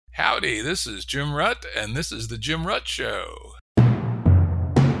Howdy, this is Jim Rutt, and this is The Jim Rutt Show.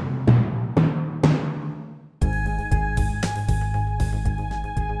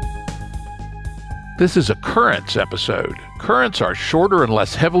 This is a Currents episode. Currents are shorter and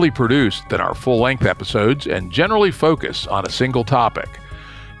less heavily produced than our full-length episodes and generally focus on a single topic.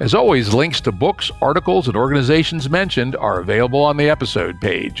 As always, links to books, articles, and organizations mentioned are available on the episode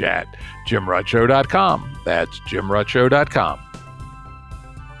page at jimruttshow.com. That's jimruttshow.com.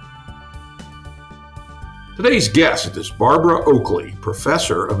 Today's guest is Barbara Oakley,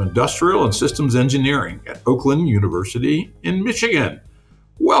 Professor of Industrial and Systems Engineering at Oakland University in Michigan.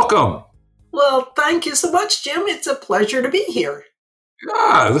 Welcome. Well, thank you so much, Jim. It's a pleasure to be here.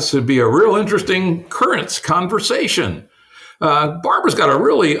 This would be a real interesting Currents conversation. Barbara's got a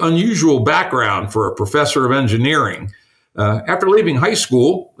really unusual background for a professor of engineering. After leaving high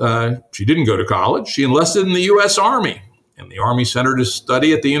school, she didn't go to college. She enlisted in the U.S. Army, and the Army sent her to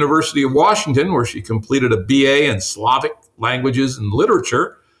study at the University of Washington, where she completed a BA in Slavic languages and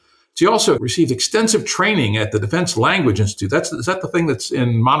literature. She also received extensive training at the Defense Language Institute. Is that the thing that's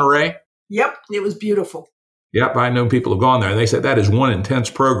in Monterey? Yep, it was beautiful. Yep, I know people have gone there, and they said that is one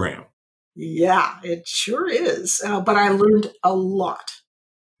intense program. Yeah, it sure is. But I learned a lot.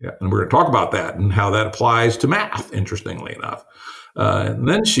 Yeah, and we're going to talk about that and how that applies to math, interestingly enough. And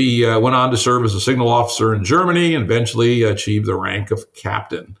then she went on to serve as a signal officer in Germany and eventually achieved the rank of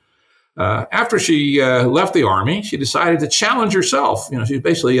captain. After she left the Army, she decided to challenge herself. She's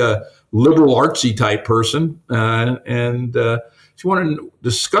basically a liberal artsy type person, and she wanted to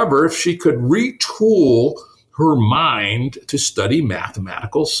discover if she could retool her mind to study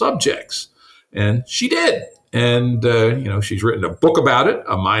mathematical subjects. And she did. And, she's written a book about it,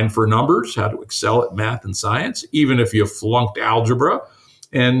 A Mind for Numbers, How to Excel at Math and Science, even if you flunked algebra.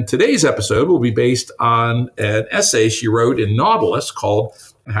 And today's episode will be based on an essay she wrote in Nautilus called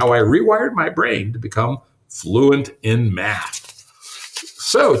How I Rewired My Brain to Become Fluent in Math.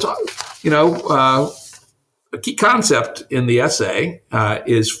 So, a key concept in the essay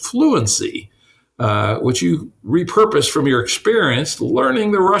is fluency, which you repurposed from your experience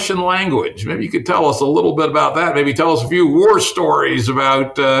learning the Russian language. Maybe you could tell us a little bit about that. Maybe tell us a few war stories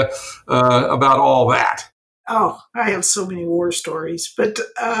about all that. Oh, I have so many war stories. But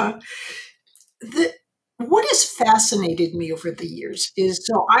what has fascinated me over the years is,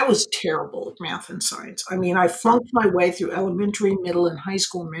 so I was terrible at math and science. I mean, I flunked my way through elementary, middle, and high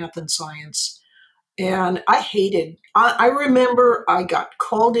school math and science. And I remember I got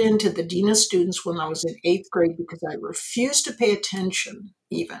called into the dean of students when I was in 8th grade because I refused to pay attention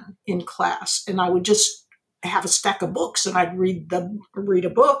even in class. And I would just have a stack of books and I'd read a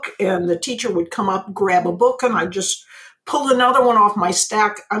book, and the teacher would come up, grab a book, and I'd just pull another one off my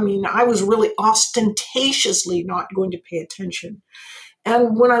stack. I mean, I was really ostentatiously not going to pay attention.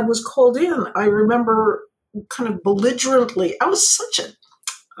 And when I was called in, I remember kind of belligerently, I was such a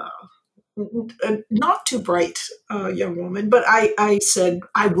not too bright young woman, but I said,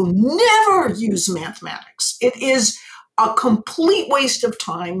 I will never use mathematics. It is a complete waste of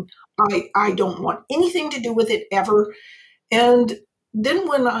time. I don't want anything to do with it ever. And then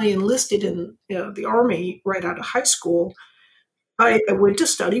when I enlisted in the Army right out of high school, I went to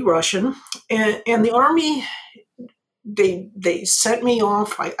study Russian, and the Army, they sent me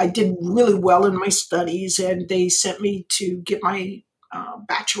off. I did really well in my studies, and they sent me to get my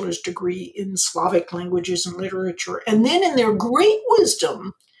bachelor's degree in Slavic languages and literature. And then in their great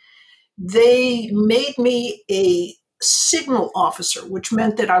wisdom, they made me a signal officer, which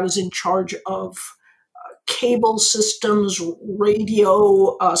meant that I was in charge of cable systems,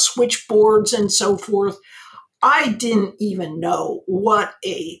 radio, switchboards, and so forth. I didn't even know what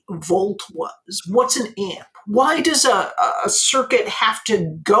a volt was. What's an amp? Why does a circuit have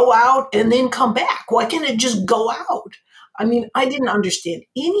to go out and then come back? Why can't it just go out? I mean, I didn't understand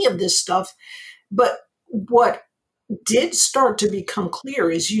any of this stuff, but what did start to become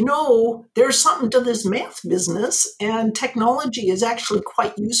clear is, there's something to this math business, and technology is actually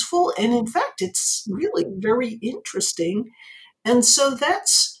quite useful. And in fact, it's really very interesting. And so and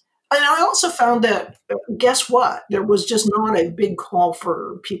I also found that, guess what? There was just not a big call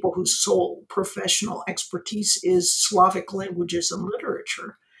for people whose sole professional expertise is Slavic languages and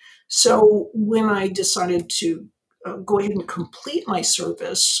literature. So when I decided to go ahead and complete my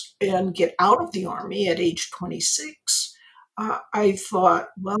service and get out of the Army at age 26, I thought,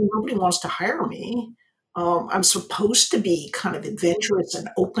 well, nobody wants to hire me. I'm supposed to be kind of adventurous and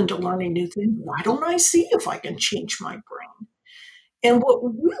open to learning new things. Why don't I see if I can change my brain? And what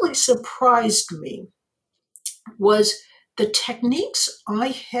really surprised me was the techniques I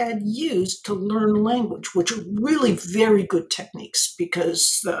had used to learn language, which are really very good techniques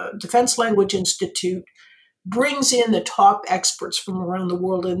because the Defense Language Institute brings in the top experts from around the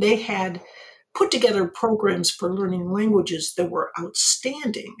world, and they had put together programs for learning languages that were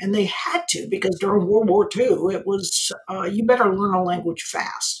outstanding. And they had to, because during World War II, it was, you better learn a language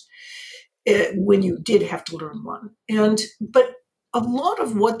fast when you did have to learn one. But a lot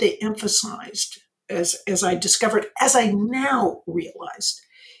of what they emphasized, as I discovered, as I now realized,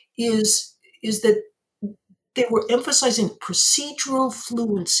 is that they were emphasizing procedural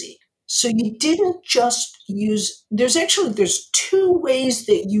fluency. So you didn't just use, there's two ways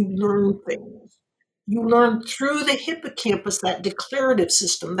that you learn things. You learn through the hippocampus, that declarative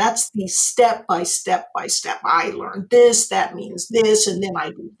system. That's the step by step by step. I learned this, that means this, and then I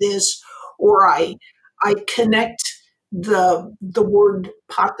do this. Or I connect the word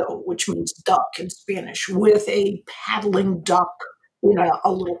pato, which means duck in Spanish, with a paddling duck in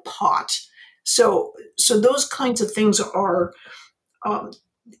a little pot. So those kinds of things are,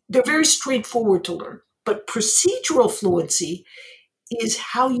 they're very straightforward to learn. But procedural fluency is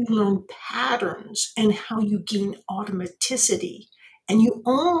how you learn patterns and how you gain automaticity. And you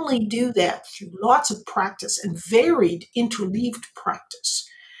only do that through lots of practice and varied interleaved practice.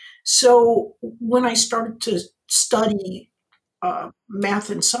 So when I started to study math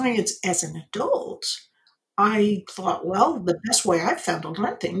and science as an adult, I thought, well, the best way I've found to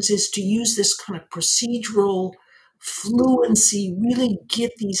learn things is to use this kind of procedural fluency, really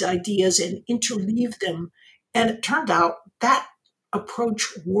get these ideas and interleave them. And it turned out that approach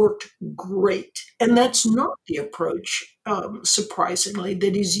worked great. And that's not the approach, surprisingly,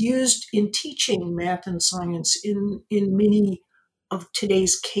 that is used in teaching math and science in many of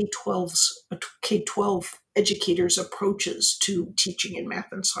today's K-12 educators' approaches to teaching in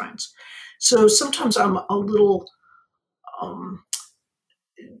math and science. So sometimes I'm a little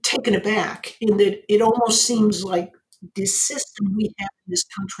taken aback in that it almost seems like this system we have in this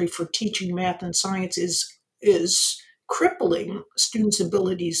country for teaching math and science is crippling students'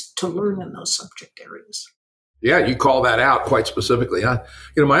 abilities to learn in those subject areas. Yeah, you call that out quite specifically.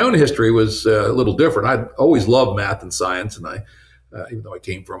 My own history was a little different. I always loved math and science, and even though I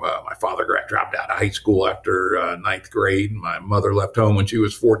came from, my father dropped out of high school after ninth grade. My mother left home when she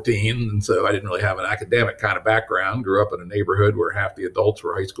was 14, and so I didn't really have an academic kind of background. Grew up in a neighborhood where half the adults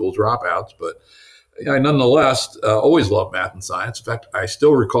were high school dropouts, but I nonetheless always loved math and science. In fact, I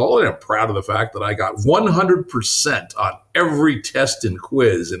still recall it, and I'm proud of the fact that I got 100% on every test and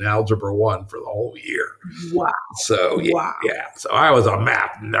quiz in Algebra 1 for the whole year. Wow. So, so I was a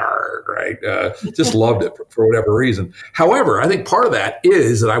math nerd, right? Just loved it for whatever reason. However, I think part of that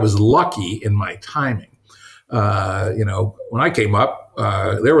is that I was lucky in my timing. When I came up,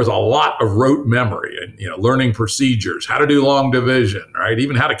 there was a lot of rote memory and, learning procedures, how to do long division, right?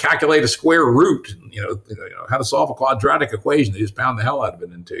 Even how to calculate a square root, and, how to solve a quadratic equation. They just pound the hell out of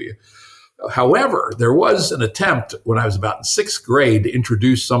it into you. However, there was an attempt when I was about in sixth grade to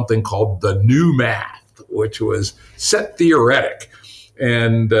introduce something called the new math, which was set theoretic.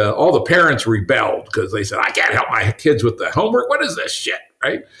 And all the parents rebelled because they said, I can't help my kids with the homework. What is this shit,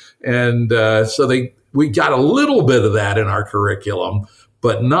 right? And so we got a little bit of that in our curriculum,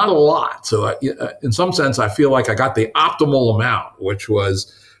 but not a lot. So in some sense, I feel like I got the optimal amount, which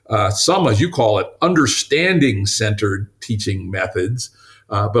was some, as you call it, understanding-centered teaching methods,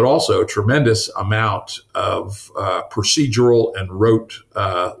 but also a tremendous amount of procedural and rote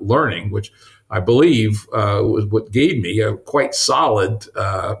learning, which I believe was what gave me a quite solid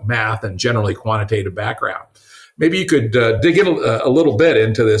math and generally quantitative background. Maybe you could dig in a little bit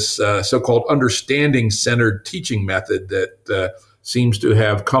into this so-called understanding-centered teaching method that seems to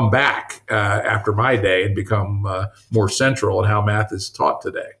have come back after my day and become more central in how math is taught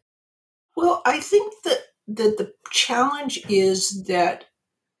today. Well, I think that the challenge is that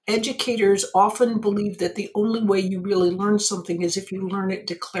educators often believe that the only way you really learn something is if you learn it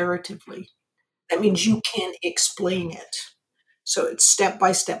declaratively. That means you can explain it. So it's step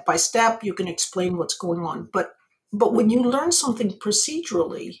by step by step. You can explain what's going on. But when you learn something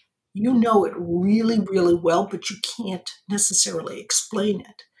procedurally, you know it really, really well, but you can't necessarily explain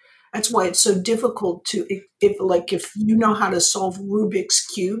it. That's why it's so difficult to, if you know how to solve Rubik's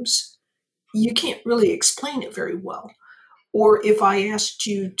cubes, you can't really explain it very well. Or if I asked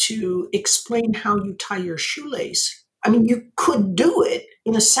you to explain how you tie your shoelace, you could do it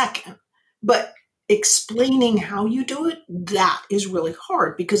in a second, but explaining how you do it, that is really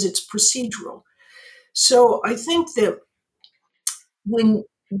hard because it's procedural. So I think that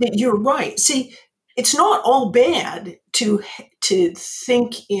that you're right. See, it's not all bad to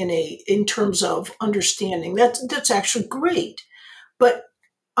think in terms of understanding. That's actually great. But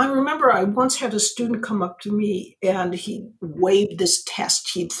I remember I once had a student come up to me and he waved this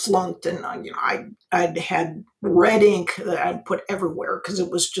test he'd flunked, and I'd had red ink that I'd put everywhere because it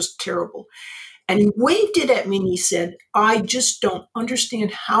was just terrible. And he waved it at me and he said, "I just don't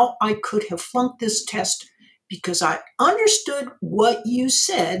understand how I could have flunked this test because I understood what you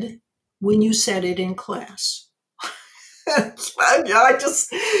said when you said it in class." I just,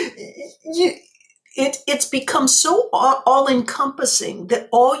 it's become so all encompassing that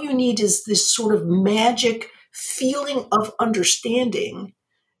all you need is this sort of magic feeling of understanding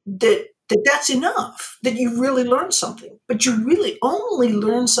that's enough, that you really learn something. But you really only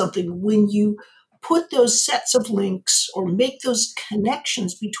learn something when you put those sets of links or make those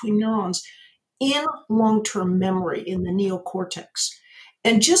connections between neurons in long-term memory in the neocortex.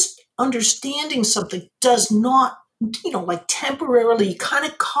 And just understanding something does not, like temporarily kind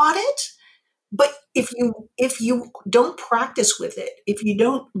of caught it. But if you don't practice with it, if you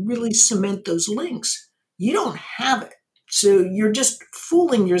don't really cement those links, you don't have it. So you're just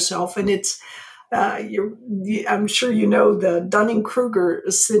fooling yourself, and I'm sure you know the Dunning-Kruger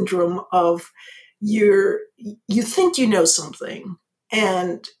syndrome of you think you know something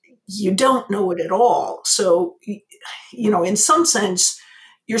and you don't know it at all. So, in some sense,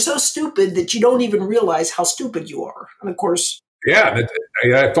 you're so stupid that you don't even realize how stupid you are. And of course, Yeah,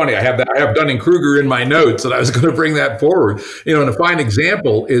 funny. I have Dunning-Kruger in my notes, and I was going to bring that forward. And a fine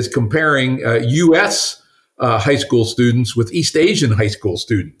example is comparing U.S. High school students with East Asian high school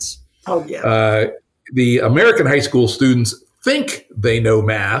students. Oh yeah. The American high school students think they know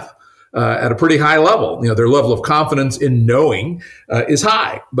math at a pretty high level. Their level of confidence in knowing is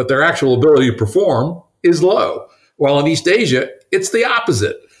high, but their actual ability to perform is low. While in East Asia, it's the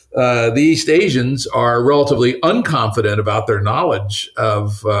opposite. The East Asians are relatively unconfident about their knowledge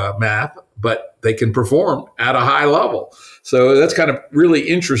of math, but they can perform at a high level. So that's kind of really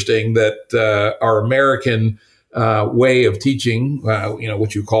interesting that our American way of teaching,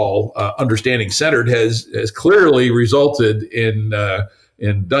 what you call understanding centered, has clearly resulted in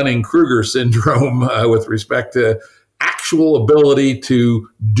Dunning-Kruger syndrome with respect to actual ability to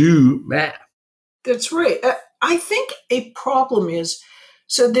do math. That's right. I think a problem is,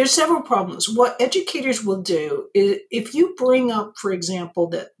 so there's several problems. What educators will do is, if you bring up, for example,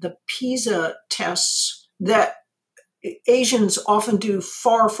 the PISA tests, that Asians often do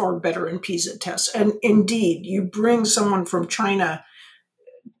far, far better in PISA tests. And indeed, you bring someone from China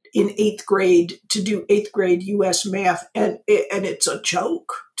in eighth grade to do eighth grade US math, and it's a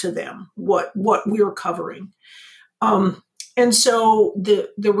joke to them what we're covering. And so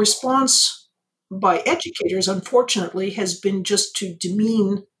the response by educators, unfortunately, has been just to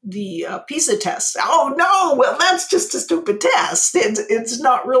demean the PISA test. Oh no, well that's just a stupid test. It's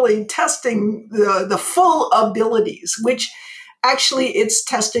not really testing the full abilities, which actually it's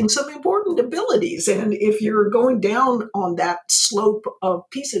testing some important abilities. And if you're going down on that slope of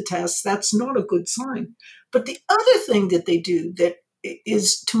PISA tests, that's not a good sign. But the other thing that they do that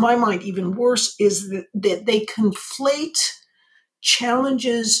is, to my mind, even worse is that they conflate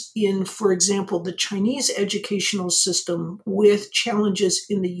challenges in, for example, the Chinese educational system with challenges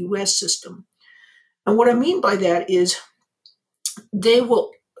in the US system. And what I mean by that is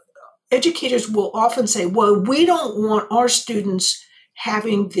educators will often say, well, we don't want our students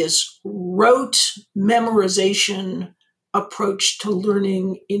having this rote memorization approach to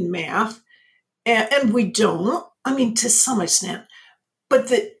learning in math. And we don't, to some extent. But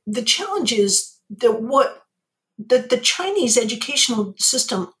the challenge is that the Chinese educational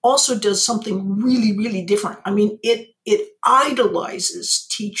system also does something really, really different. It idolizes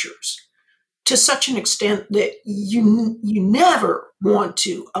teachers to such an extent that you never want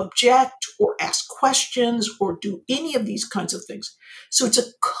to object or ask questions or do any of these kinds of things. So it's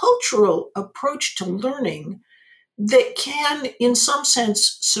a cultural approach to learning that can, in some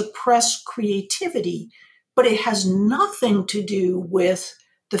sense, suppress creativity, but it has nothing to do with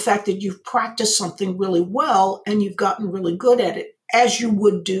the fact that you've practiced something really well and you've gotten really good at it, as you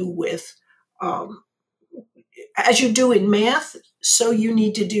would do as you do in math. So you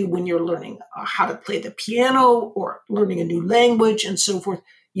need to do when you're learning how to play the piano or learning a new language and so forth.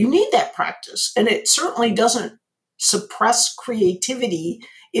 You need that practice, and it certainly doesn't suppress creativity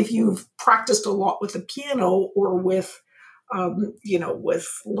if you've practiced a lot with the piano or with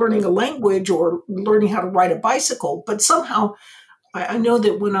learning a language or learning how to ride a bicycle. But somehow, I know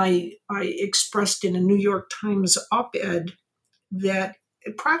that when I expressed in a New York Times op-ed that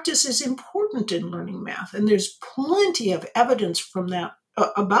practice is important in learning math, and there's plenty of evidence from that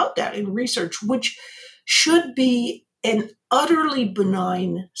about that in research, which should be an utterly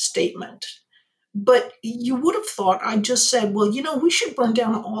benign statement. But you would have thought I just said, well, we should burn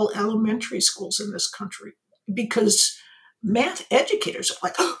down all elementary schools in this country because math educators are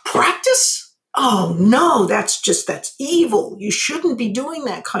like, oh, practice? Oh, no, that's evil. You shouldn't be doing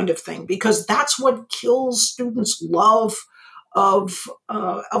that kind of thing because that's what kills students' love of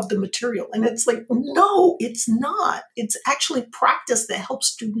the material. And it's like, no, it's not. It's actually practice that helps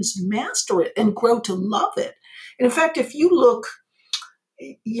students master it and grow to love it. And in fact, if you look,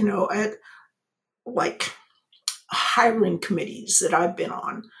 at like hiring committees that I've been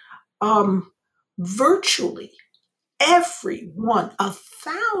on, virtually every one of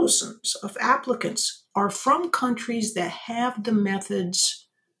thousands of applicants are from countries that have the methods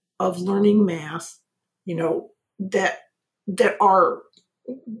of learning math, that are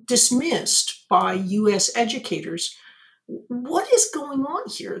dismissed by U.S. educators. What is going on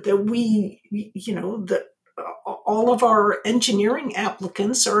here that that all of our engineering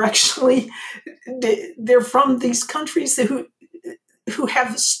applicants are actually, they're from these countries who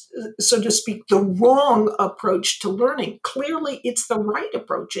have, so to speak, the wrong approach to learning. Clearly, it's the right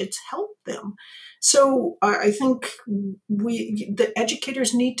approach. It's helped them. So I think the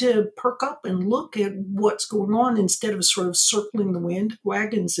educators need to perk up and look at what's going on instead of sort of circling the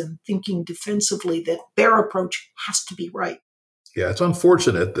wagons and thinking defensively that their approach has to be right. Yeah, it's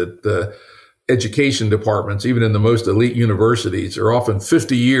unfortunate that the education departments, even in the most elite universities, are often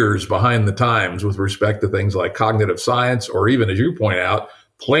 50 years behind the times with respect to things like cognitive science, or even, as you point out,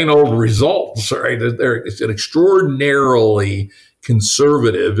 plain old results, right? It's an extraordinarily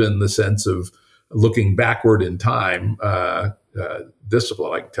conservative in the sense of looking backward in time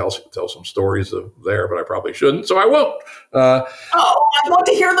discipline. I can tell some stories of there, but I probably shouldn't, so I won't. I want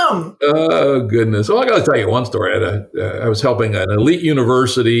to hear them. Oh, goodness. Well, I got to tell you one story. I was helping an elite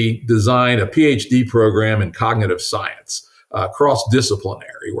university design a PhD program in cognitive science,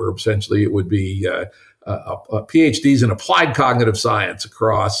 cross-disciplinary, where essentially it would be PhDs in applied cognitive science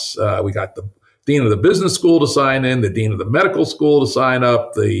across, we got the dean of the business school to sign in, the dean of the medical school to sign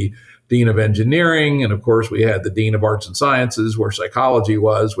up, the dean of engineering, and of course we had the dean of arts and sciences, where psychology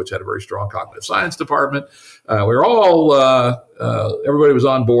was, which had a very strong cognitive science department. We were all, everybody was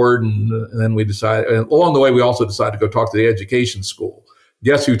on board, and then we decided, and along the way we also decided to go talk to the education school.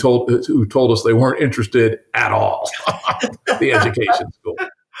 Guess who told us they weren't interested at all? The education school.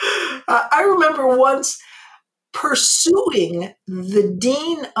 I remember once pursuing the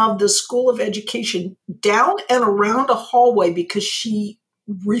dean of the School of Education down and around a hallway because she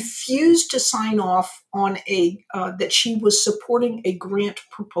refused to sign off on that she was supporting a grant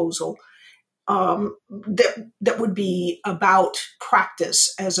proposal that would be about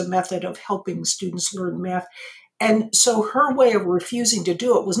practice as a method of helping students learn math. And so her way of refusing to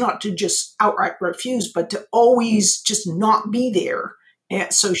do it was not to just outright refuse, but to always just not be there.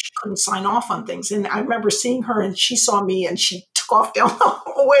 And so she couldn't sign off on things. And I remember seeing her and she saw me and she took off down the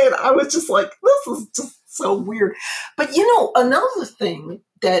hallway. And I was just like, this is just so weird. But another thing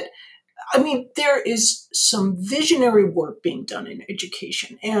there is some visionary work being done in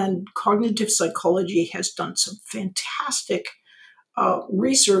education, and cognitive psychology has done some fantastic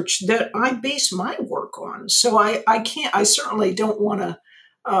research that I base my work on. So I certainly don't want to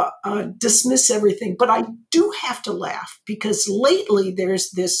dismiss everything, but I do have to laugh because lately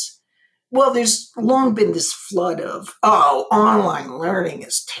there's long been this flood of, online learning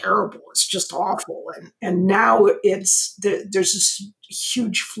is terrible. It's just awful. And now there's this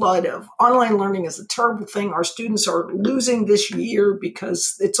huge flood of online learning is a terrible thing. Our students are losing this year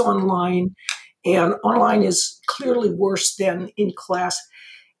because it's online, and online is clearly worse than in class.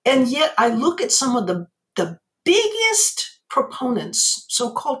 And yet I look at some of the biggest proponents,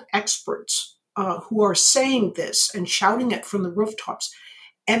 so-called experts, who are saying this and shouting it from the rooftops.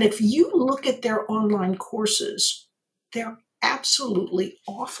 And if you look at their online courses, they're absolutely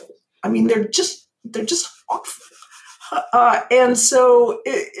awful. I mean, they're just awful. And so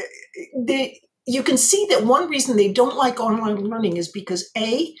you can see that one reason they don't like online learning is because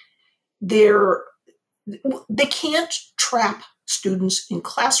they can't trap students in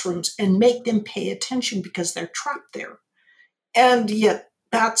classrooms and make them pay attention because they're trapped there. And yet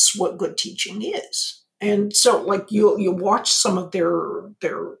that's what good teaching is. And so like you watch some of their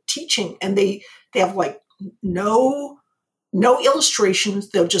teaching and they have like no illustrations.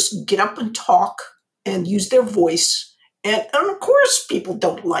 They'll just get up and talk and use their voice. And of course, people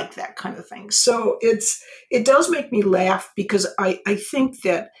don't like that kind of thing. So it does make me laugh because I think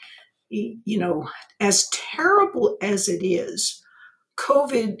that, as terrible as it is,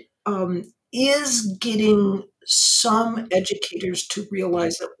 COVID is getting some educators to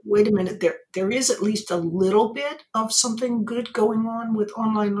realize that, wait a minute, there is at least a little bit of something good going on with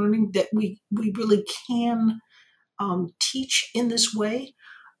online learning, that we really can teach in this way.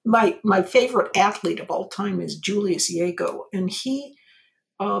 My favorite athlete of all time is Julius Yago, and he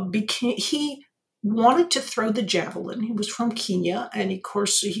wanted to throw the javelin. He was from Kenya, and of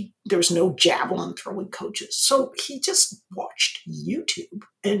course there's no javelin throwing coaches, so he just watched YouTube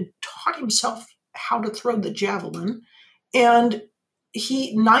and taught himself how to throw the javelin, and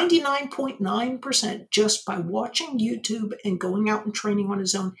he 99.9% just by watching YouTube and going out and training on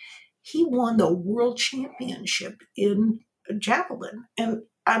his own, he won the world championship in javelin. And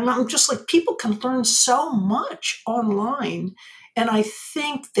I'm just like, people can learn so much online. And I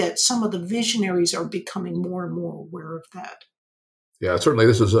think that some of the visionaries are becoming more and more aware of that. Yeah, certainly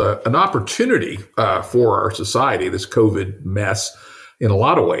this is an opportunity for our society, this COVID mess, in a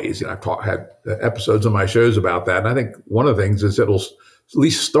lot of ways. I've had episodes on my shows about that. And I think one of the things is it'll at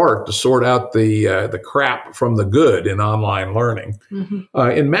least start to sort out the crap from the good in online learning.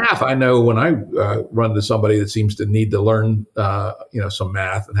 Mm-hmm. In math, I know when I run to somebody that seems to need to learn some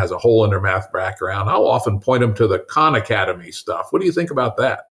math and has a hole in their math background, I'll often point them to the Khan Academy stuff. What do you think about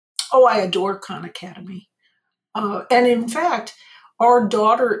that? Oh, I adore Khan Academy. And in fact, our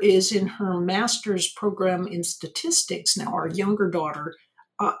daughter is in her master's program in statistics now, our younger daughter,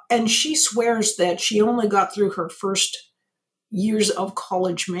 and she swears that she only got through her first years of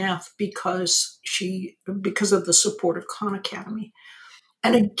college math because of the support of Khan Academy.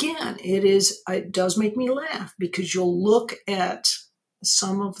 And again, it does make me laugh, because you'll look at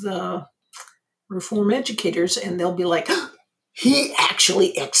some of the reform educators and they'll be like, he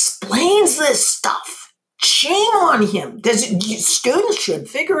actually explains this stuff. Shame on him. Students should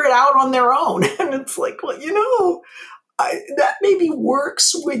figure it out on their own. And it's like, well, that maybe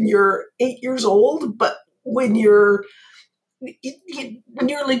works when you're 8 years old, but when you're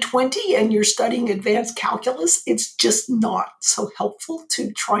nearly 20 and you're studying advanced calculus, it's just not so helpful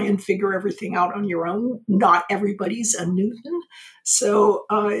to try and figure everything out on your own. Not everybody's a Newton. So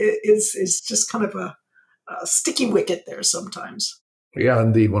it's just kind of a sticky wicket there sometimes. Yeah,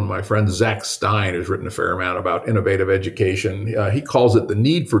 indeed. One of my friends, Zach Stein, has written a fair amount about innovative education. He calls it the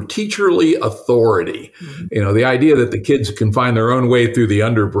need for teacherly authority. Mm-hmm. The idea that the kids can find their own way through the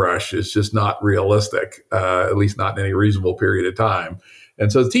underbrush is just not realistic, at least not in any reasonable period of time. And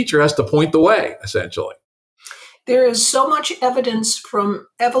so the teacher has to point the way, essentially. There is so much evidence from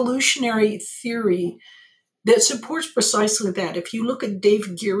evolutionary theory that supports precisely that. If you look at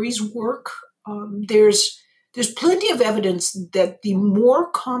Dave Geary's work, there's plenty of evidence that the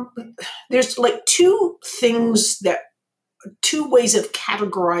more there's like two ways of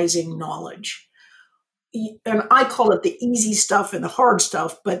categorizing knowledge. And I call it the easy stuff and the hard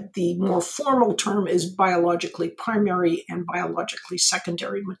stuff, but the more formal term is biologically primary and biologically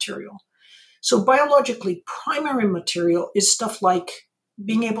secondary material. So biologically primary material is stuff like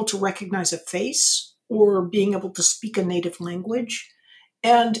being able to recognize a face or being able to speak a native language.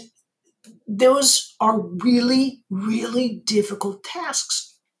 And those are really, really difficult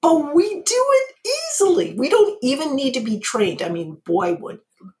tasks, but we do it easily. We don't even need to be trained. I mean, boy, would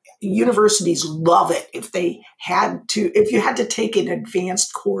universities love it if you had to take an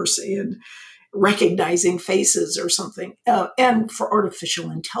advanced course in recognizing faces or something. And for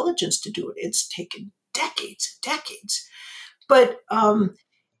artificial intelligence to do it, it's taken decades and decades. But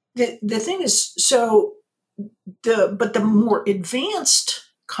the thing is, but the more advanced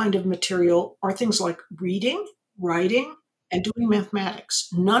kind of material are things like reading, writing, and doing mathematics.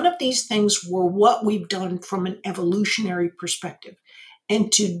 None of these things were what we've done from an evolutionary perspective. And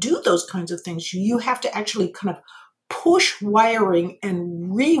to do those kinds of things, you have to actually kind of push wiring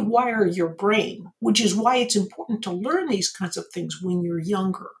and rewire your brain, which is why it's important to learn these kinds of things when you're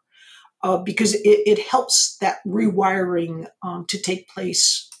younger, because it helps that rewiring to take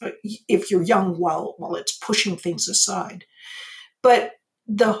place if you're young while it's pushing things aside. But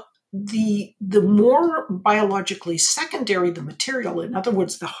the more biologically secondary the material, in other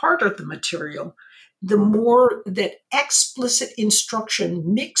words, the harder the material, the more that explicit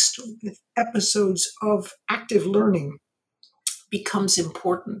instruction mixed with episodes of active learning becomes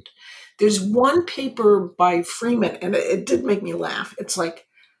important. There's one paper by Freeman, and it did make me laugh. It's like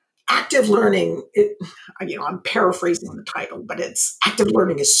active learning, I'm paraphrasing the title, but it's active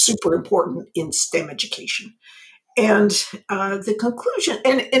learning is super important in STEM education. And the conclusion,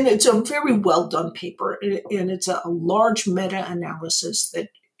 and it's a very well done paper, and it's a large meta-analysis that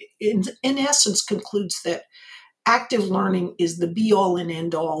in essence concludes that active learning is the be-all and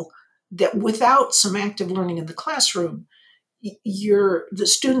end-all, that without some active learning in the classroom, the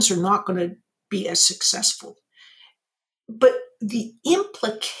students are not going to be as successful. But the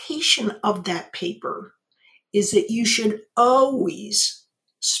implication of that paper is that you should always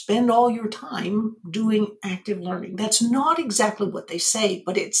spend all your time doing active learning. That's not exactly what they say,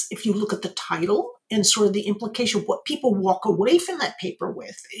 but it's, if you look at the title and sort of the implication, what people walk away from that paper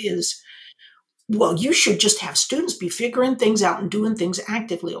with is, well, you should just have students be figuring things out and doing things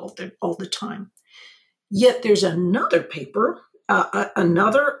actively all the time. Yet there's another paper,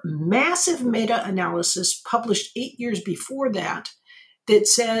 another massive meta-analysis published 8 years before that, that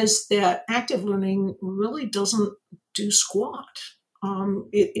says that active learning really doesn't do squat.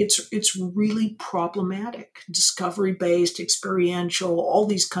 It's really problematic. Discovery-based, experiential, all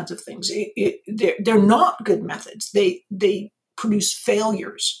these kinds of things. They're not good methods. They produce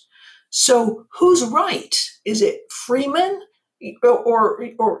failures. So who's right? Is it Freeman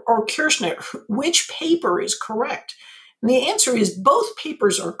or Kirchner? Which paper is correct? And the answer is both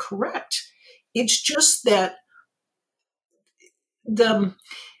papers are correct. It's just that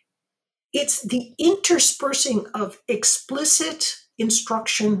it's the interspersing of explicit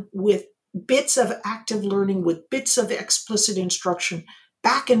instruction with bits of active learning, with bits of explicit instruction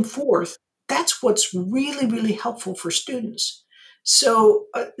back and forth. That's what's really, really helpful for students. So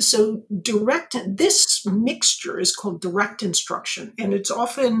this mixture is called direct instruction, and it's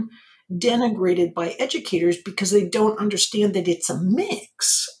often denigrated by educators because they don't understand that it's a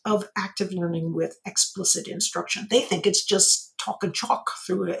mix of active learning with explicit instruction. They think it's just talk and chalk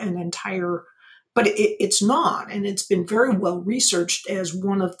through an entire, but it's not. And it's been very well researched as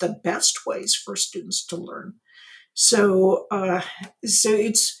one of the best ways for students to learn. So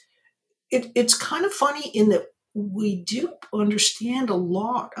it's kind of funny in that we do understand a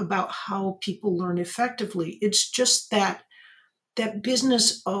lot about how people learn effectively. It's just that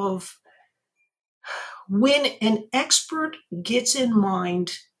business of when an expert gets in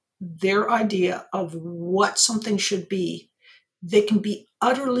mind their idea of what something should be, they can be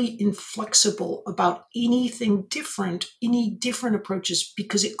utterly inflexible about anything different, any different approaches,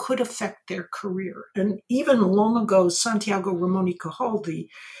 because it could affect their career. And even long ago, Santiago Ramon y Cajal,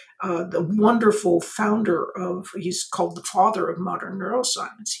 the wonderful founder he's called the father of modern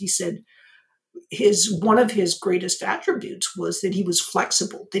neuroscience, he said one of his greatest attributes was that he was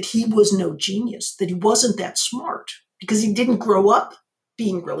flexible, that he was no genius, that he wasn't that smart, because he didn't grow up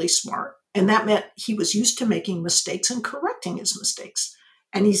being really smart. And that meant he was used to making mistakes and correcting his mistakes.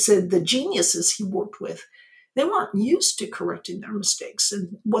 And he said the geniuses he worked with, they weren't used to correcting their mistakes.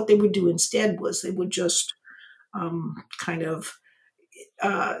 And what they would do instead was they would just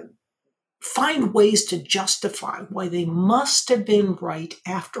find ways to justify why they must have been right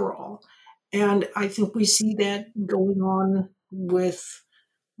after all. And I think we see that going on with,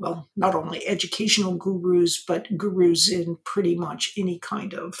 well, not only educational gurus, but gurus in pretty much any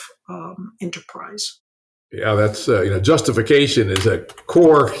kind of enterprise. Yeah, that's, justification is a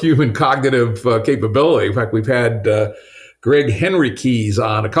core human cognitive capability. In fact, we've had Gregg Henriques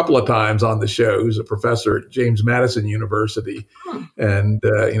on a couple of times on the show, who's a professor at James Madison University. And,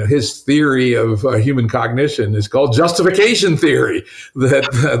 his theory of human cognition is called justification theory,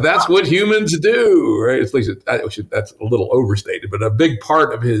 that's what humans do, right? At least that's a little overstated, but a big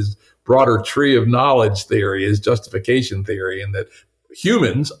part of his broader tree of knowledge theory is justification theory, and that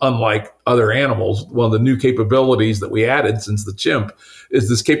humans, unlike other animals, one of the new capabilities that we added since the chimp is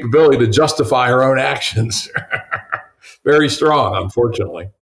this capability to justify our own actions. Very strong, unfortunately.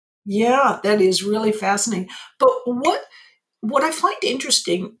 Yeah, that is really fascinating. But what I find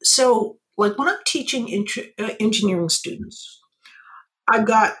interesting, so like when I'm teaching engineering students, I've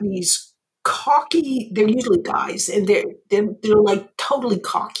got these cocky, they're usually guys, and they're like totally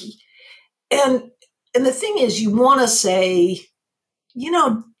cocky. And the thing is, you want to say,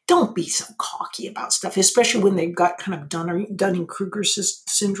 don't be so cocky about stuff, especially when they've got kind of Dunning-Kruger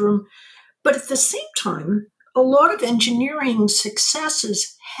syndrome. But at the same time, a lot of engineering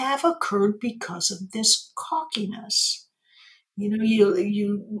successes have occurred because of this cockiness.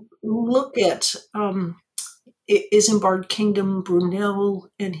 You look at Isambard Kingdom Brunel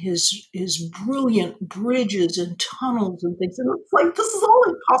and his brilliant bridges and tunnels and things. And it's like, this is all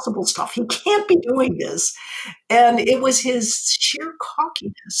impossible stuff. He can't be doing this. And it was his sheer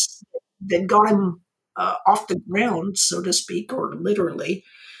cockiness that got him off the ground, so to speak, or literally.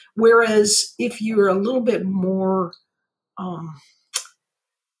 Whereas if you're a little bit more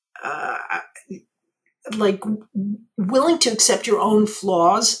like willing to accept your own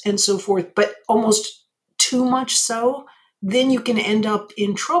flaws and so forth, but almost too much so, then you can end up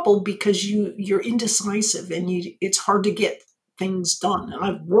in trouble because you're indecisive and it's hard to get things done. And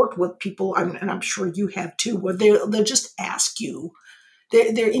I've worked with people, and I'm sure you have too, where they'll just ask you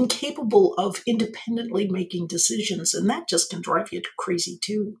they're incapable of independently making decisions, and that just can drive you crazy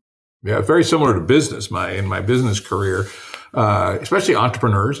too. Yeah, very similar to business. In my business career, especially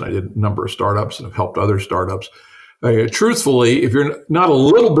entrepreneurs, I did a number of startups and have helped other startups. Truthfully, if you're not a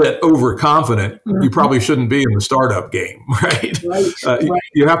little bit overconfident, you probably shouldn't be in the startup game, right? Right, right.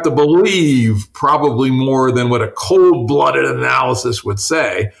 You have to believe probably more than what a cold-blooded analysis would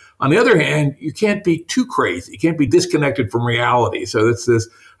say. On the other hand, you can't be too crazy. You can't be disconnected from reality. So it's this,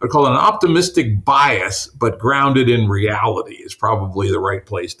 I call it an optimistic bias, but grounded in reality is probably the right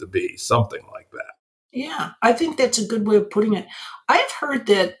place to be, something like that. Yeah, I think that's a good way of putting it. I've heard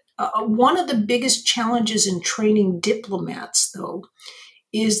that one of the biggest challenges in training diplomats, though,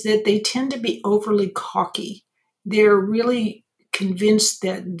 is that they tend to be overly cocky. They're really convinced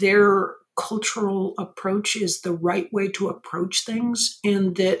that their cultural approach is the right way to approach things,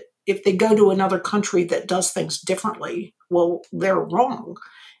 and that if they go to another country that does things differently, well, they're wrong.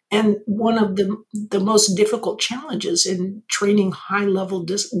 And one of the most difficult challenges in training high-level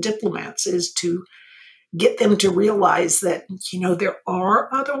diplomats is to get them to realize that, there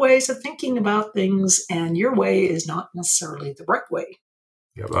are other ways of thinking about things, and your way is not necessarily the right way.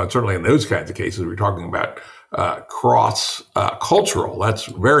 Yeah, well, certainly in those kinds of cases, we're talking about cross cultural. That's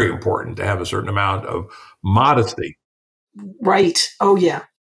very important to have a certain amount of modesty. Right. Oh, yeah.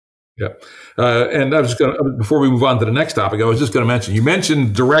 Yeah. And I was going to, before we move on to the next topic, I was just going to mention, you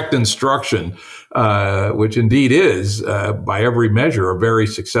mentioned direct instruction, which indeed is, by every measure, a very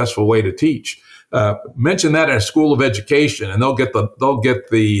successful way to teach. Mention that at a school of education, and they'll get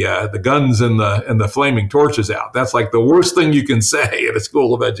the guns and the flaming torches out. That's like the worst thing you can say at a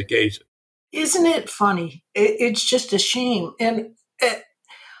school of education. Isn't it funny? It's just a shame, and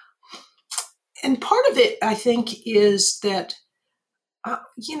part of it, I think, is that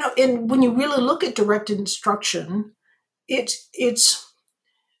and when you really look at direct instruction, it's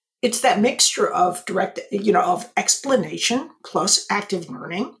that mixture of of explanation plus active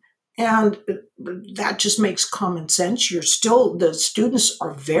learning. And that just makes common sense. The students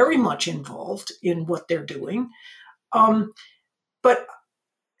are very much involved in what they're doing. But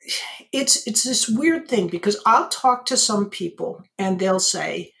it's this weird thing, because I'll talk to some people and they'll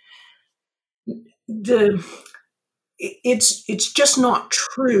say it's just not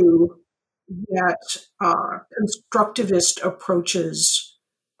true that constructivist approaches,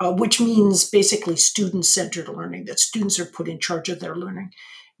 which means basically student-centered learning, that students are put in charge of their learning,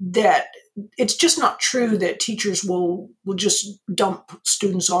 that it's just not true that teachers will just dump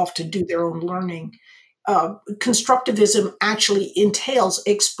students off to do their own learning. Constructivism actually entails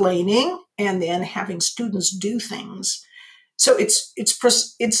explaining and then having students do things. So it's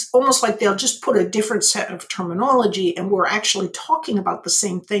almost like they'll just put a different set of terminology, and we're actually talking about the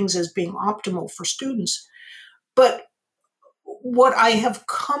same things as being optimal for students. But what I have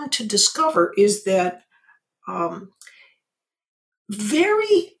come to discover is that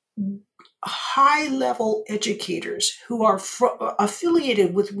very high-level educators who are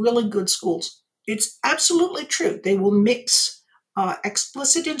affiliated with really good schools, it's absolutely true. They will mix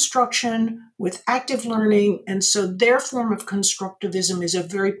explicit instruction with active learning, and so their form of constructivism is a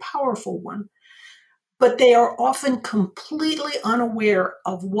very powerful one. But they are often completely unaware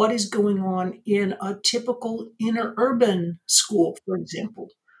of what is going on in a typical inner urban school, for example,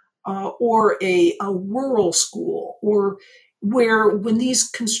 or a rural school, or where when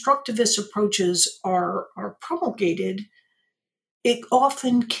these constructivist approaches are promulgated, it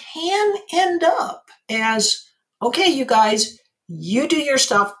often can end up as, okay, you guys, you do your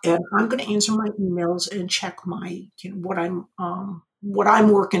stuff, and I'm going to answer my emails and check my what I'm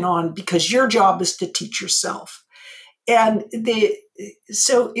working on, because your job is to teach yourself. And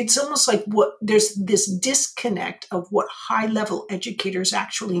so it's almost like there's this disconnect of what high-level educators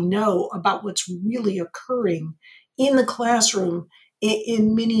actually know about what's really occurring in the classroom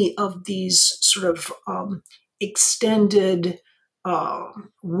in many of these sort of extended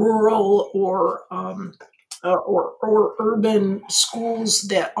rural or urban schools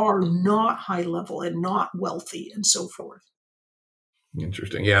that are not high level and not wealthy and so forth.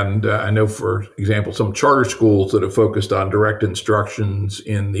 Interesting. Yeah. And I know, for example, some charter schools that have focused on direct instructions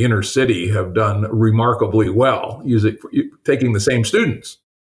in the inner city have done remarkably well, taking the same students.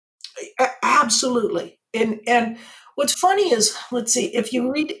 Absolutely. And what's funny is, let's see, if you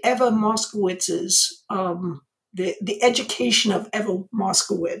read Eva Moskowitz's, the education of Eva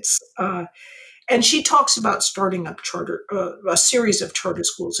Moskowitz, and she talks about starting up a series of charter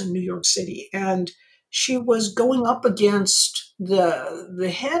schools in New York City. And she was going up against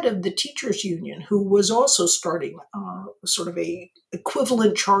the head of the teachers union, who was also starting sort of a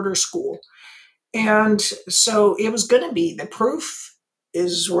equivalent charter school. And so it was going to be the proof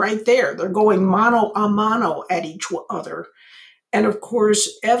is right there. They're going mano a mano at each other. And of course,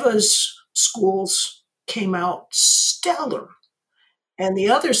 Eva's schools came out stellar. And the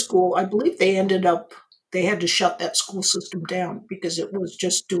other school, I believe they had to shut that school system down because it was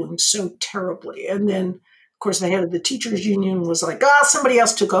just doing so terribly. And then, of course, the head of the teachers union was like, somebody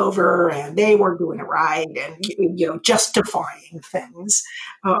else took over and they weren't doing it right, and, justifying things.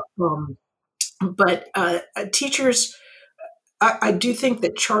 But teachers, I do think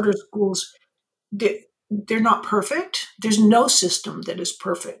that charter schools, they're not perfect. There's no system that is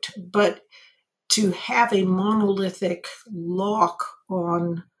perfect. But to have a monolithic lock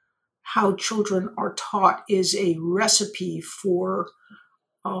on how children are taught is a recipe for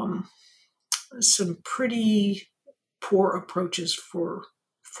some pretty poor approaches for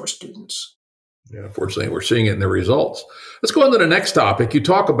students. Yeah, unfortunately, we're seeing it in the results. Let's go on to the next topic. You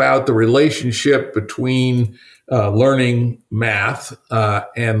talk about the relationship between learning math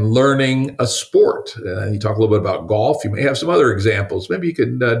and learning a sport. You talk a little bit about golf. You may have some other examples. Maybe you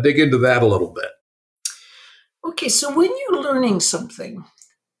can dig into that a little bit. Okay, so when you're learning something,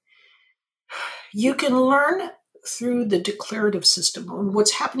 you can learn through the declarative system. And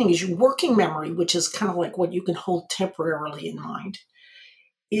what's happening is your working memory, which is kind of like what you can hold temporarily in mind,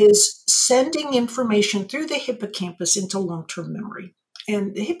 is sending information through the hippocampus into long-term memory.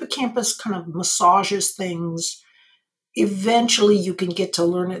 And the hippocampus kind of massages things. Eventually, you can get to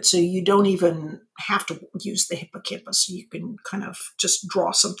learn it so you don't even have to use the hippocampus. You can kind of just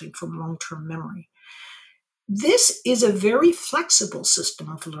draw something from long-term memory. This is a very flexible system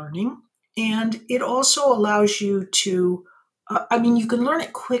of learning, and it also allows you to, you can learn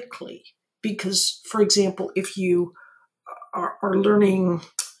it quickly because, for example, if you are learning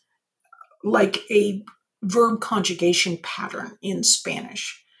like a verb conjugation pattern in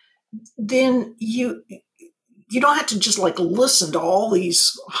Spanish, then you don't have to just like listen to all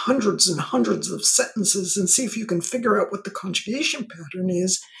these hundreds and hundreds of sentences and see if you can figure out what the conjugation pattern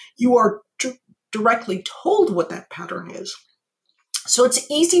is. You are directly told what that pattern is. So it's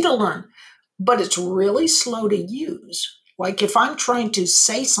easy to learn, but it's really slow to use. Like if I'm trying to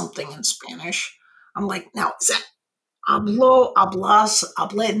say something in Spanish, I'm like, now is that hablo, hablas,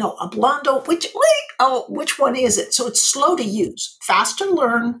 hable, no, hablando, which one is it? So it's slow to use, fast to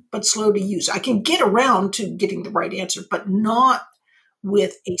learn, but slow to use. I can get around to getting the right answer, but not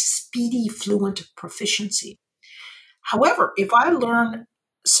with a speedy, fluent proficiency. However, if I learn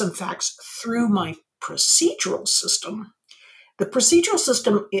some facts through my procedural system, the procedural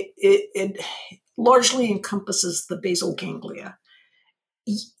system, it largely encompasses the basal ganglia.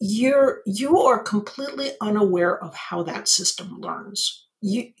 You are completely unaware of how that system learns.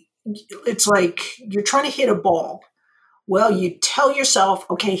 It's like you're trying to hit a ball. Well, you tell yourself,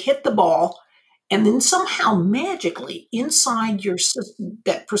 okay, hit the ball, and then somehow magically inside your system,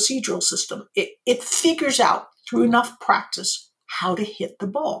 that procedural system, it figures out through enough practice how to hit the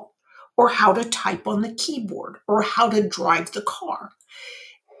ball, or how to type on the keyboard, or how to drive the car.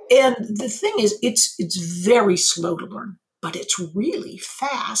 And the thing is, it's very slow to learn, but it's really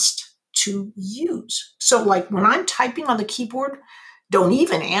fast to use. So like when I'm typing on the keyboard, don't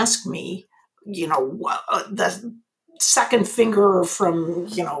even ask me, the second finger from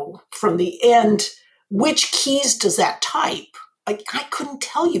the end, which keys does that type? I couldn't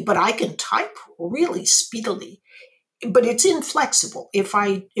tell you, but I can type really speedily. But it's inflexible. If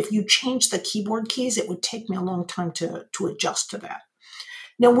you change the keyboard keys, it would take me a long time to adjust to that.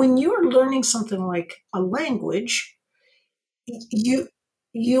 Now, when you're learning something like a language, you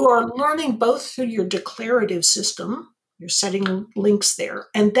are learning both through your declarative system. You're setting links there,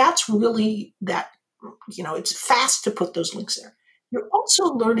 and that's really that. It's fast to put those links there. You're also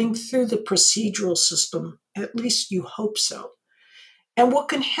learning through the procedural system. At least you hope so. And what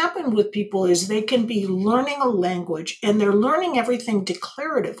can happen with people is they can be learning a language and they're learning everything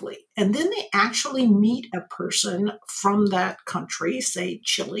declaratively. And then they actually meet a person from that country, say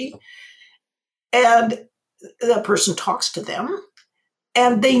Chile, and the person talks to them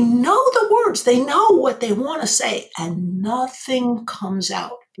and they know the words, they know what they want to say, and nothing comes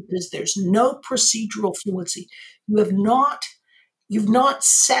out because there's no procedural fluency. You've not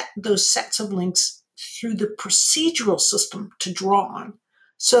set those sets of links through the procedural system to draw on.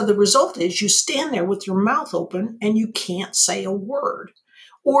 So the result is you stand there with your mouth open and you can't say a word.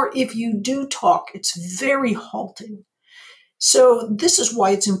 Or if you do talk, it's very halting. So this is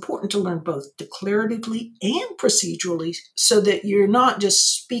why it's important to learn both declaratively and procedurally so that you're not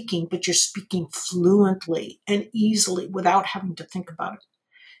just speaking, but you're speaking fluently and easily without having to think about it.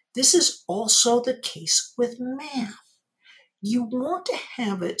 This is also the case with math. You want to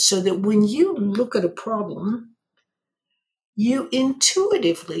have it so that when you look at a problem, you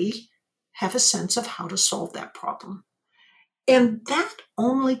intuitively have a sense of how to solve that problem. And that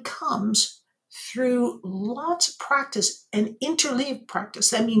only comes through lots of practice and interleaved practice.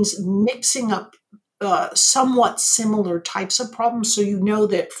 That means mixing up somewhat similar types of problems. So you know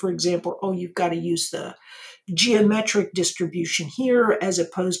that, for example, you've got to use the geometric distribution here as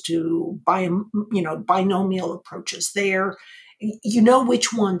opposed to binomial approaches there. You know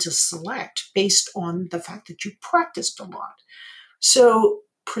which one to select based on the fact that you practiced a lot. So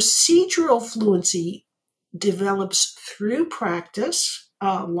procedural fluency develops through practice,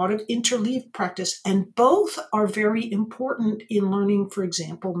 a lot of interleaved practice, and both are very important in learning, for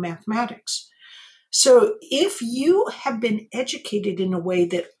example, mathematics. So if you have been educated in a way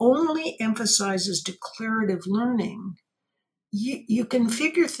that only emphasizes declarative learning, you can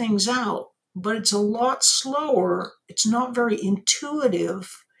figure things out, but it's a lot slower. It's not very intuitive.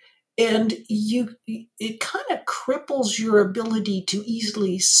 And it kind of cripples your ability to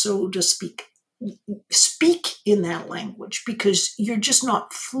easily, so to speak in that language because you're just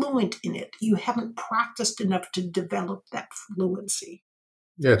not fluent in it. You haven't practiced enough to develop that fluency.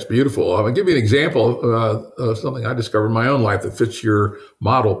 Yeah, it's beautiful. I'll give you an example of something I discovered in my own life that fits your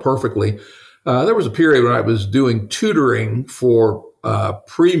model perfectly. There was a period when I was doing tutoring for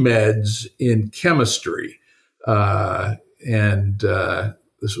pre-meds in chemistry. And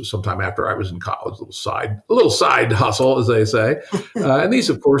this was sometime after I was in college, a little side hustle, as they say. And these,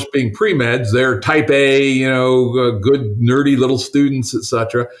 of course, being pre-meds, they're type A, good, nerdy little students,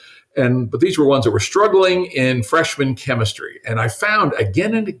 etc. But these were ones that were struggling in freshman chemistry. And I found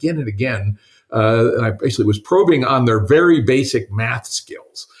again and again and again, and I basically was probing on their very basic math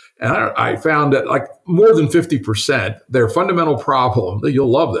skills. And I found that like more than 50%, their fundamental problem,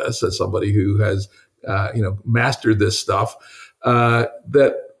 you'll love this as somebody who has, mastered this stuff,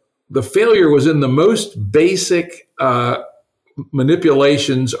 that the failure was in the most basic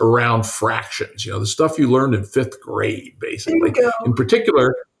manipulations around fractions, the stuff you learned in fifth grade, basically. In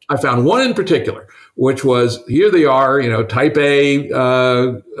particular, I found one in particular, which was, here they are, type A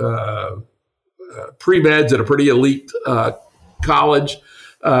pre-meds at a pretty elite college,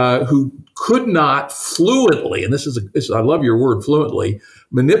 who could not fluently, and I love your word, fluently,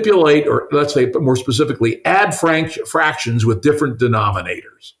 manipulate, or let's say more specifically, add fractions with different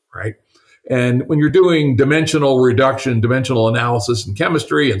denominators, right? And when you're doing dimensional reduction, dimensional analysis in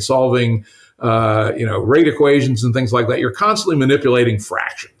chemistry and solving, rate equations and things like that, you're constantly manipulating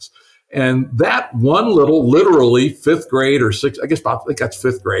fractions. And that one little, literally fifth grade or sixth, I think that's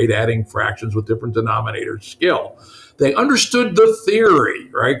fifth grade, adding fractions with different denominators skill. They understood the theory,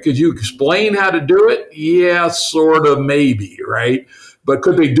 right? Could you explain how to do it? Yeah, sort of, maybe, right? But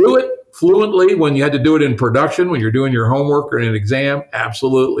could they do it fluently when you had to do it in production, when you're doing your homework or in an exam?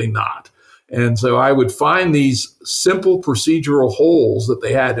 Absolutely not. And so I would find these simple procedural holes that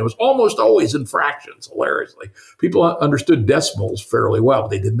they had. It was almost always in fractions, hilariously. People understood decimals fairly well, but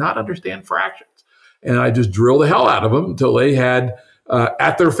they did not understand fractions. And I just drilled the hell out of them until they had,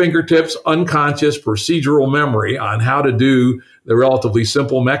 at their fingertips, unconscious procedural memory on how to do the relatively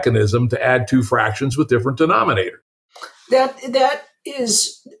simple mechanism to add two fractions with different denominators. That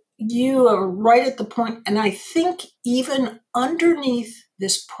is, you are right at the point. And I think even underneath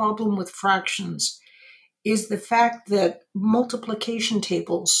this problem with fractions is the fact that multiplication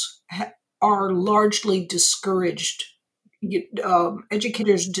tables are largely discouraged.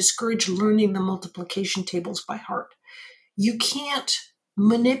 Educators discourage learning the multiplication tables by heart. You can't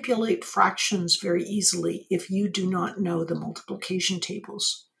manipulate fractions very easily if you do not know the multiplication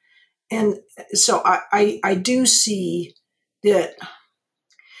tables. And so I do see that,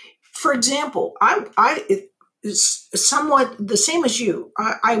 for example, it's somewhat the same as you.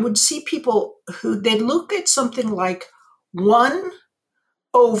 I would see people who they look at something like 1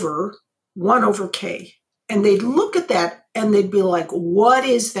 over K, and they'd look at that and they'd be like, what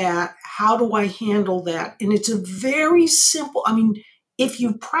is that? How do I handle that? And it's a very simple, if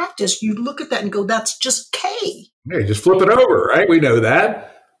you practice, you look at that and go, that's just K. Hey, just flip it over, right? We know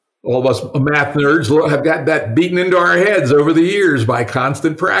that. All of us math nerds have got that beaten into our heads over the years by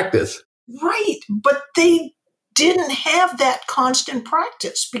constant practice. Right. But they didn't have that constant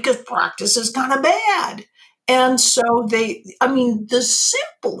practice because practice is kind of bad. And so the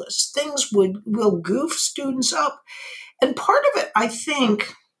simplest things will goof students up. And part of it, I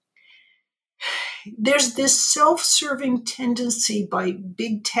think, there's this self-serving tendency by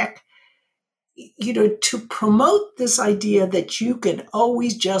big tech, to promote this idea that you can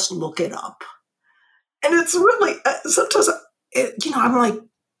always just look it up. And it's really, sometimes, I'm like,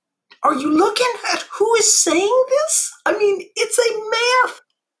 are you looking at who is saying this? It's a math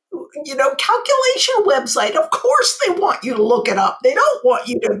calculation website. Of course they want you to look it up. They don't want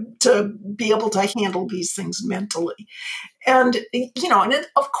you to be able to handle these things mentally. And,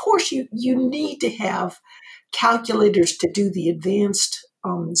 of course you need to have calculators to do the advanced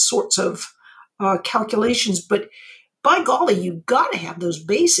sorts of calculations. But by golly, you've got to have those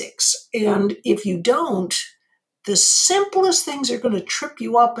basics. And if you don't, the simplest things are going to trip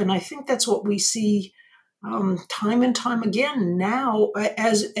you up. And I think that's what we see time and time again now,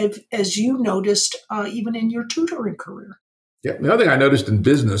 as you noticed, even in your tutoring career. Yeah. The other thing I noticed in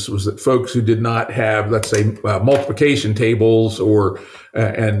business was that folks who did not have, let's say, multiplication tables or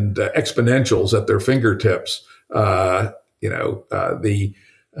and exponentials at their fingertips, their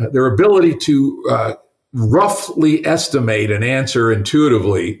ability to roughly estimate an answer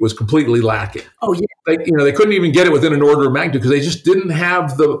intuitively was completely lacking. Oh, yeah. They couldn't even get it within an order of magnitude because they just didn't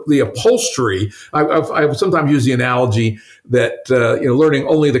have the upholstery. I sometimes use the analogy that learning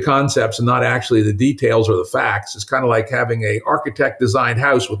only the concepts and not actually the details or the facts is kind of like having an architect designed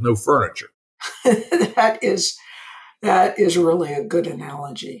house with no furniture. That is really a good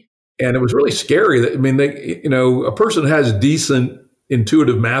analogy. And it was really scary that a person who has decent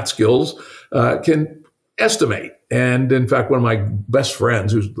intuitive math skills can estimate. And in fact, one of my best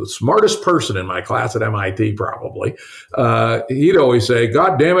friends, who's the smartest person in my class at MIT, probably, he'd always say,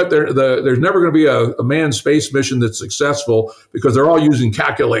 "God damn it, there's never going to be a manned space mission that's successful because they're all using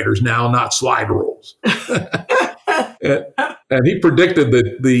calculators now, not slide rules." and he predicted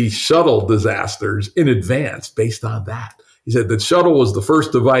the shuttle disasters in advance based on that. He said the shuttle was the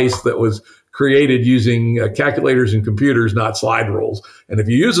first device that was created using calculators and computers, not slide rules. And if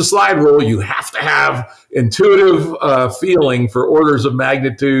you use a slide rule, you have to have intuitive feeling for orders of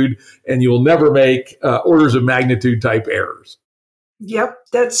magnitude, and you will never make orders of magnitude type errors. Yep,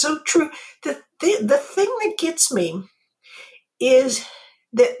 that's so true. The thing that gets me is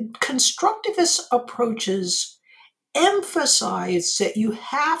that constructivist approaches emphasize that you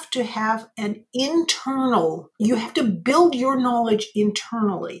have to have you have to build your knowledge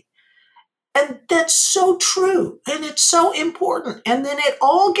internally. And that's so true. And it's so important. And then it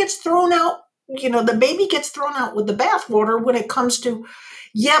all gets thrown out. The baby gets thrown out with the bathwater when it comes to,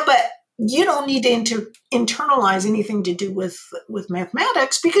 but you don't need to internalize anything to do with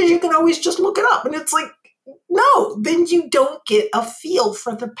mathematics because you can always just look it up. And it's like, no, then you don't get a feel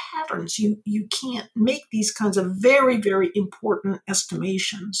for the patterns. You can't make these kinds of very, very important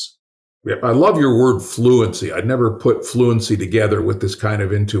estimations. Yeah, I love your word fluency. I'd never put fluency together with this kind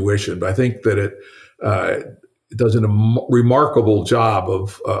of intuition, but I think that it does a remarkable job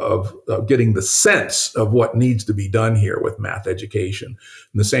of getting the sense of what needs to be done here with math education.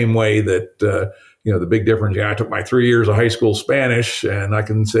 In the same way that, the big difference, I took my 3 years of high school Spanish and I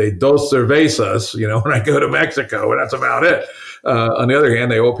can say dos cervezas, when I go to Mexico, and that's about it. On the other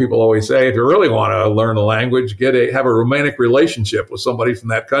hand, people always say, if you really want to learn a language, have a romantic relationship with somebody from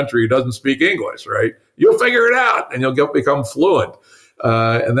that country who doesn't speak English, right? You'll figure it out and you'll become fluent.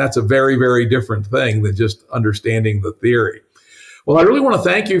 And that's a very, very different thing than just understanding the theory. Well, I really want to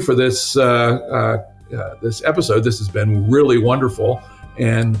thank you for this episode. This has been really wonderful.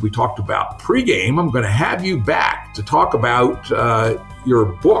 And we talked about pregame. I'm going to have you back to talk about your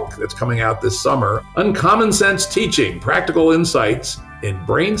book that's coming out this summer, Uncommon Sense Teaching, Practical Insights in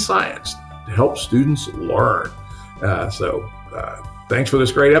Brain Science to help students learn. Thanks for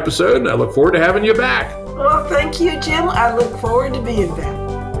this great episode, and I look forward to having you back. Well, thank you, Jim. I look forward to being back.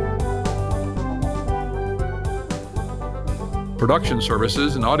 Production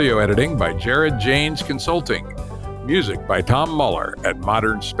services and audio editing by Jared Janes Consulting. Music by Tom Muller at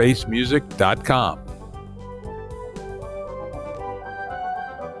modernspacemusic.com.